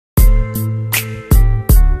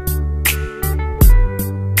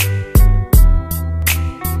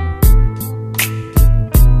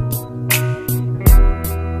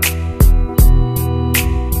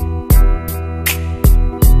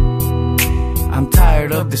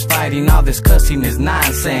tired of this fighting, all this cussing is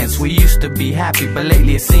nonsense. We used to be happy, but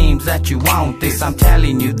lately it seems that you want this. I'm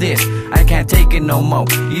telling you this, I can't take it no more.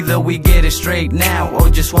 Either we get it straight now, or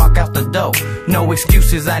just walk out the door. No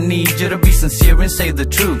excuses, I need you to be sincere and say the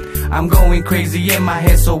truth. I'm going crazy in my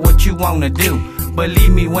head, so what you wanna do?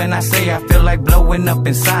 Believe me when I say I feel like blowing up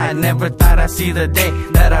inside. Never thought I'd see the day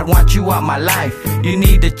that I'd want you out my life. You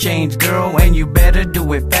need to change, girl, and you better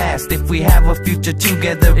do it fast. If we have a future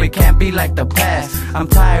together, it can't be like the past. I'm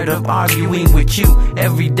tired of arguing with you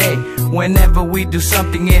every day. Whenever we do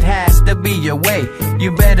something, it has to be your way.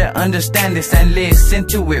 You better understand this and listen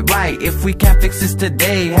to it right. If we can't fix this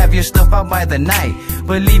today, have your stuff out by the night.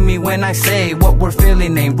 Believe me when I say what we're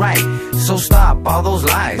feeling ain't right. So stop all those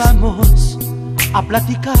lies. Vamos a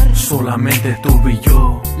platicar solamente tú y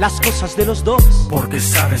yo, las cosas de los dos, porque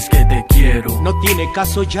sabes que te quiero. No tiene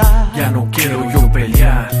caso ya no quiero yo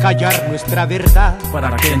pelear, callar nuestra verdad.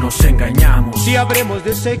 ¿Para qué nos engañamos? Si habremos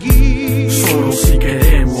de seguir, solo si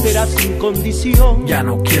queremos, será sin condición. Ya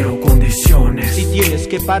no quiero condiciones. Si tienes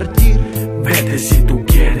que partir, vete si tú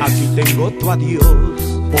quieres. aquí tengo tu adiós.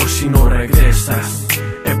 Por si no regresas.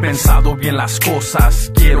 He pensado bien las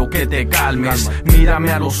cosas, quiero que te calmes.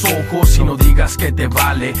 Mírame a los ojos y no digas que te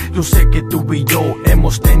vale. Yo sé que tú y yo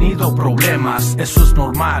hemos tenido problemas, eso es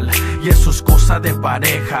normal y eso es cosa de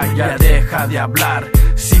pareja. Ya deja de hablar,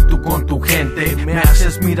 si tú con tu gente me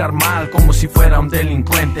haces mirar mal como si fuera un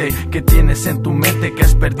delincuente. Que tienes en tu mente que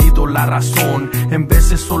has perdido la razón. En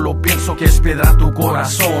veces solo pienso que es piedra tu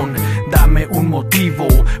corazón. Dame un motivo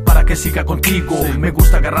para que siga contigo. Me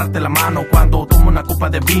gusta agarrarte la mano cuando tomo una copa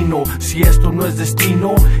de vino. Si esto no es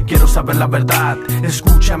destino, quiero saber la verdad.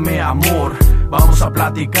 Escúchame, amor, vamos a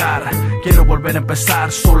platicar. Quiero volver a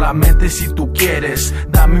empezar solamente si tú quieres.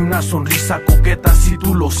 Dame una sonrisa coqueta si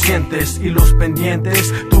tú lo sientes. Y los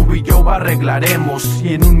pendientes tú y yo arreglaremos.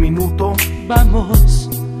 Y en un minuto vamos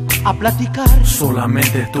a platicar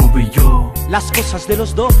solamente tú y yo, las cosas de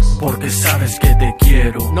los dos, porque sabes que te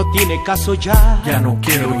quiero. No tiene caso ya no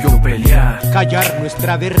quiero yo pelear, callar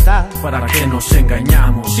nuestra verdad. ¿Para qué nos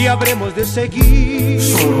engañamos? Si habremos de seguir,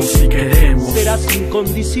 solo si queremos, será sin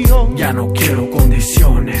condición. Ya no quiero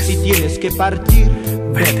condiciones. Si tienes que partir,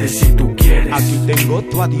 vete si tú quieres. aquí tengo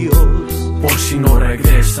tu adiós. Por si no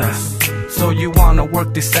regresas. So you wanna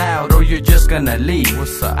work this out or you're just gonna leave?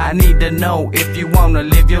 What's up? I need to know if you wanna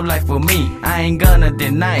live your life with me. I ain't gonna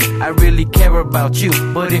deny it, I really care about you.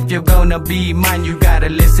 But if you're gonna be mine, you gotta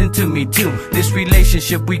listen to me too. This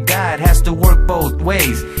relationship we got has to work both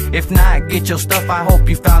ways. If not, get your stuff, I hope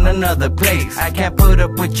you found another place. I can't put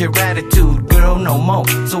up with your attitude, girl, no more.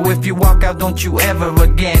 So if you walk out, don't you ever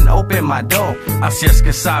again open my door. Así es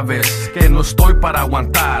que sabes que no estoy para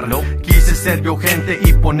aguantar. Quise ser yo gente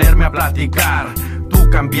y ponerme a platicar. Tú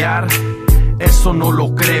cambiar, eso no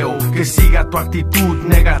lo creo. Que siga tu actitud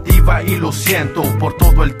negativa y lo siento por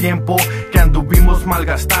todo el tiempo que anduvimos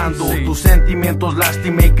malgastando. Tus sentimientos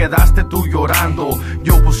lástima y quedaste tú llorando.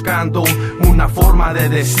 Yo buscando una forma de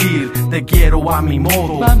decir te quiero a mi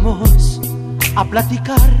modo. Vamos a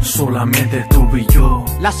platicar solamente tú y yo,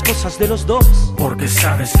 las cosas de los dos, porque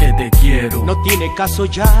sabes que te quiero. No tiene caso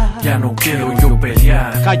ya no quiero yo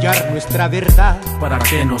pelear, callar nuestra verdad. ¿Para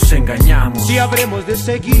qué nos engañamos? Si habremos de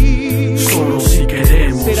seguir, solo si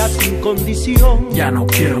queremos, será sin condición. Ya no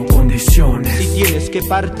quiero condiciones. Si tienes que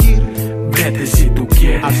partir, vete si tú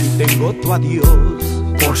quieres. aquí tengo tu adiós.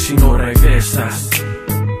 Por si no regresas.